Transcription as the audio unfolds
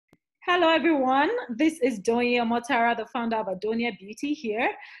Hello everyone, this is Donia Motara, the founder of Adoniaa Beauty here.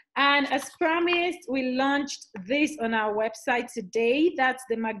 And as promised, we launched this on our website today. That's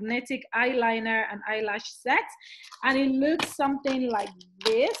the Magnetic Eyeliner and Eyelash Set. And it looks something like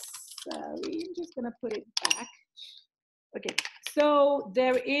this. Sorry, I'm just gonna put it back. Okay, so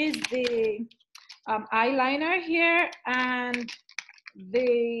there is the eyeliner here and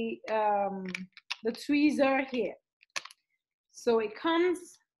the tweezer here. So it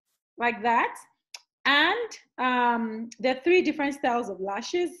comes like that, and there are three different styles of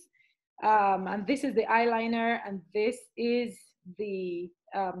lashes, and this is the eyeliner and this is the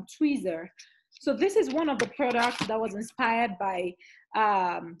tweezer. So this is one of the products that was inspired by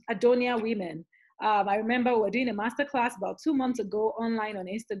Adoniaa women. I remember we were doing a masterclass about 2 months ago online on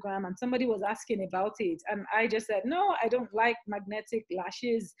Instagram, and somebody was asking about it. And I just said, no, I don't like magnetic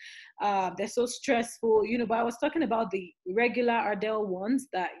lashes. They're so stressful, but I was talking about the regular Ardell ones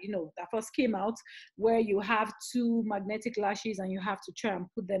that, that first came out, where you have two magnetic lashes and you have to try and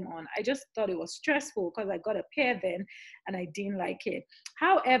put them on. I just thought it was stressful because I got a pair then and I didn't like it.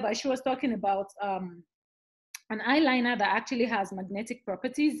 However, she was talking about an eyeliner that actually has magnetic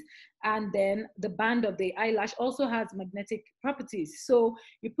properties, and then the band of the eyelash also has magnetic properties. So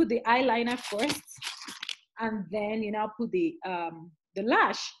you put the eyeliner first, and then you now put the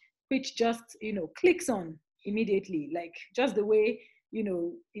lash, which just clicks on immediately, like just the way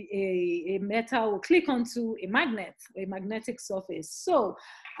a metal will click onto a magnet, a magnetic surface. So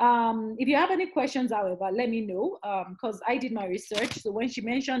if you have any questions, however, let me know, because I did my research. So when she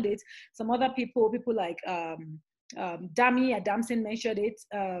mentioned it, some other people like Dami Adamson mentioned it.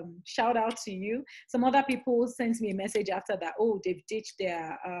 Shout out to you. Some other people sent me a message after that. Oh, they've ditched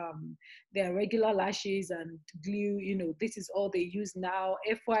their regular lashes and glue. This is all they use now.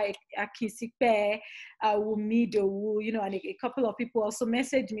 FY Akisipe, Wumido, and a couple of people also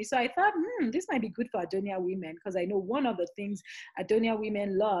messaged me. So I thought, this might be good for Adoniaa women, because I know one of the things Adoniaa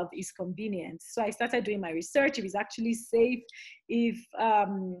women love is convenience. So I started doing my research. If it's actually safe, if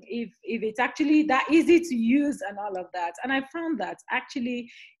it's actually that easy to use and all of that. And I found that actually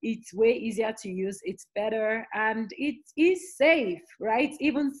it's way easier to use, it's better, and it is safe, right?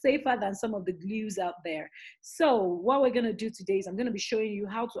 Even safer than some of the glues out there. So what we're going to do today is I'm going to be showing you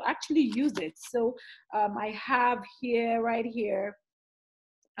how to actually use it. So I have here, right here,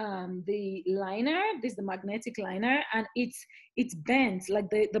 the liner. This is the magnetic liner, and it's bent, like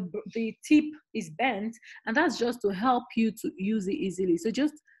the tip is bent, and that's just to help you to use it easily. So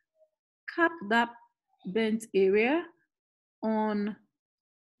just cap that bent area on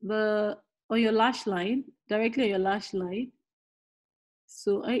your lash line, directly on your lash line.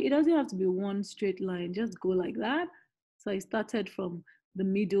 So it doesn't have to be one straight line, just go like that. So I started from the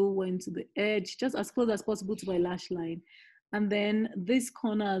middle, went to the edge, just as close as possible to my lash line. And then this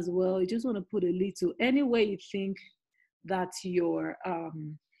corner as well, you just want to put a little, any way you think that your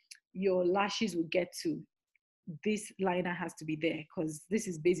lashes will get to. This liner has to be there, because this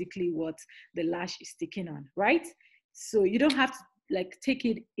is basically what the lash is sticking on, right? So you don't have to take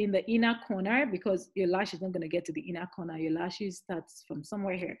it in the inner corner, because your lash is not going to get to the inner corner. Your lashes starts from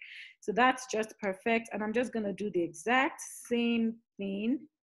somewhere here. So that's just perfect. And I'm just going to do the exact same thing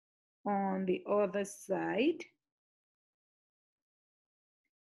on the other side.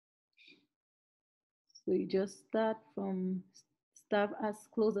 So you just start as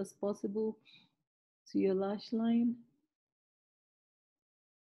close as possible to your lash line.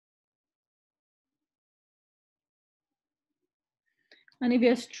 And if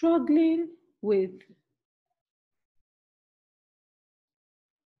you're struggling with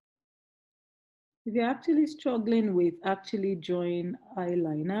actually drawing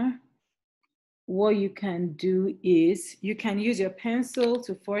eyeliner, what you can do is you can use your pencil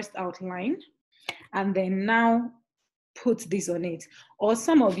to first outline, and then now put this on it. Or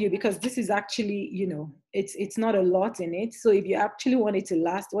some of you, because this is actually, it's not a lot in it. So if you actually want it to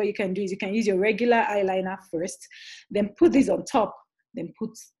last, what you can do is you can use your regular eyeliner first, then put this on top, then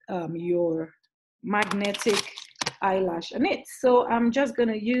put your magnetic eyelash on it. So I'm just going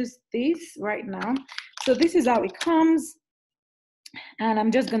to use this right now. So this is how it comes. And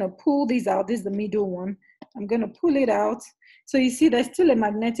I'm just going to pull these out. This is the middle one. I'm going to pull it out. So you see there's still a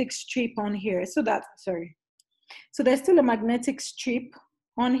magnetic strip on here. So there's still a magnetic strip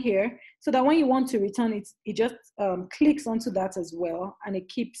on here, so that when you want to return it, it just clicks onto that as well, and it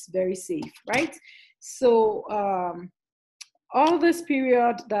keeps very safe, right? So all this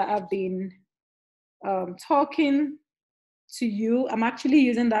period that I've been talking to you, I'm actually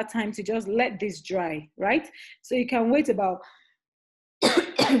using that time to just let this dry, right? So you can wait about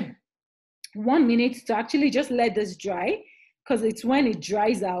 1 minute to actually just let this dry, because it's when it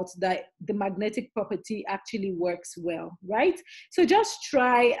dries out that the magnetic property actually works well, right? So just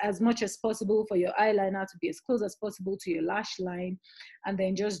try as much as possible for your eyeliner to be as close as possible to your lash line, and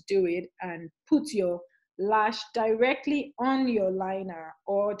then just do it and put your lash directly on your liner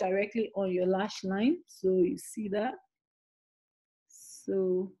or directly on your lash line. So you see that?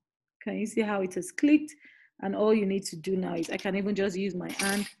 So can you see how it has clicked? And all you need to do now is I can even just use my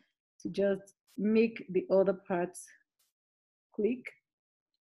hand to just make the other parts click.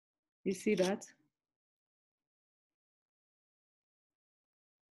 You see that?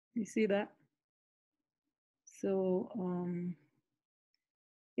 You see that? So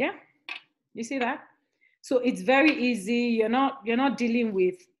yeah, you see that? So it's very easy. You're not dealing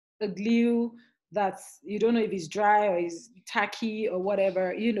with a glue that's, you don't know if it's dry or is tacky or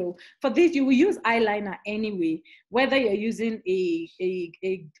whatever. For this you will use eyeliner anyway, whether you're using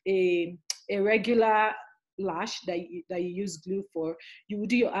a regular lash that you use glue for. You will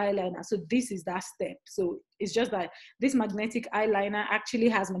do your eyeliner. So this is that step. So it's just that this magnetic eyeliner actually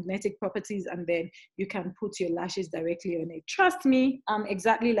has magnetic properties, and then you can put your lashes directly on it. Trust me, I'm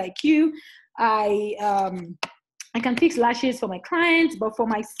exactly like you. I can fix lashes for my clients, but for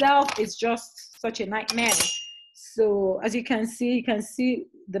myself, it's just such a nightmare. So as you can see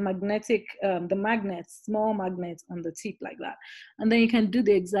the magnetic, the magnets, small magnets on the tip like that. And then you can do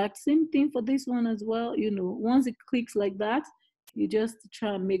the exact same thing for this one as well. Once it clicks like that, you just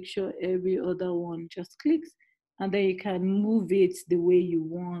try and make sure every other one just clicks, and then you can move it the way you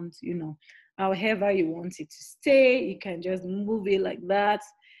want, however you want it to stay. You can just move it like that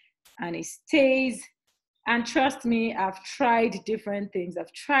and it stays. And trust me, I've tried different things.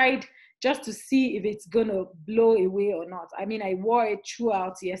 I've tried just to see if it's gonna blow away or not. I mean, I wore it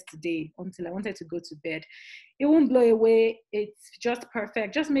throughout yesterday until I wanted to go to bed. It won't blow away. It's just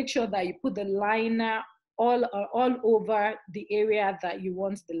perfect. Just make sure that you put the liner all over the area that you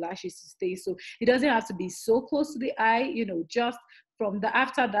want the lashes to stay. So it doesn't have to be so close to the eye, just from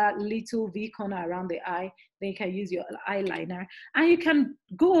after that little V corner around the eye, then you can use your eyeliner. And you can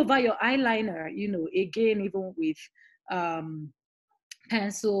go over your eyeliner, again, even with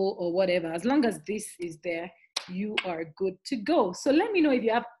pencil or whatever. As long as this is there, you are good to go. So let me know if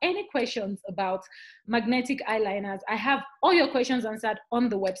you have any questions about magnetic eyeliners. I have all your questions answered on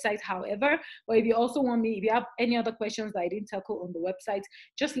the website, however, but if you also want me, if you have any other questions that I didn't tackle on the website,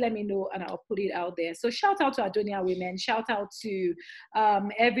 just let me know and I'll put it out there. So shout out to Adoniaa Women, shout out to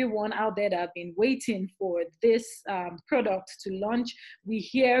everyone out there that have been waiting for this product to launch. We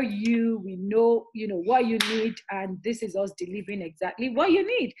hear you, we know, what you need, and this is us delivering exactly what you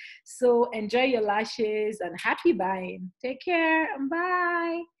need. So enjoy your lashes and happy buying. Take care and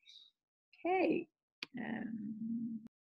bye. Okay.